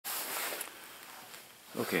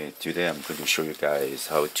Okay, today I'm going to show you guys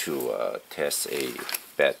how to test a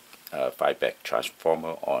 5-back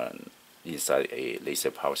transformer on inside a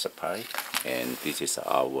laser power supply. And this is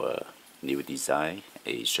our new design,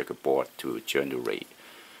 a circuit board to generate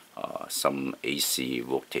some AC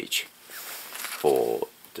voltage for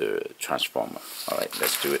the transformer. Alright,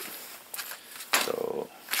 let's do it. So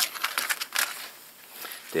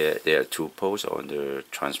there are two poles on the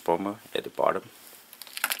transformer at the bottom.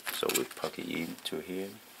 So we plug it into here,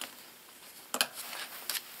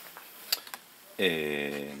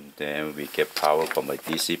 and then we get power from a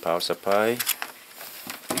DC power supply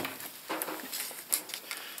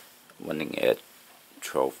running at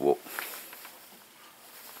 12 volt.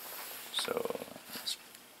 So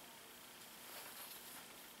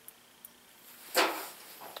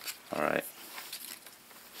alright,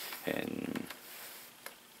 and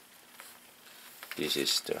this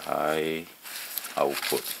is the high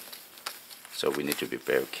output, so we need to be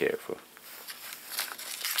very careful.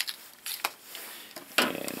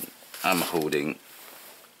 And I'm holding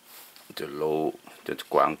the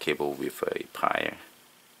ground cable with a plier.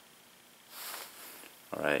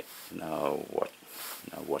 Alright, now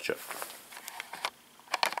watch it.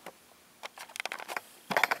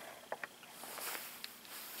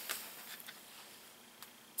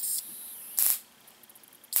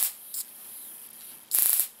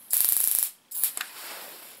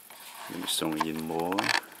 Let me zoom in more.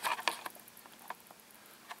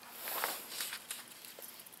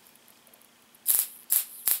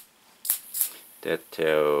 That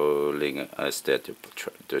telling us that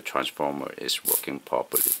the transformer is working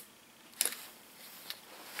properly.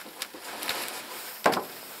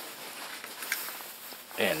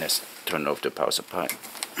 And let's turn off the power supply.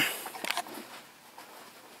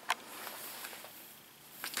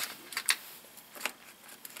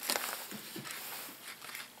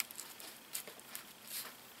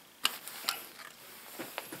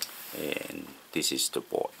 And this is the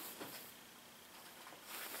board.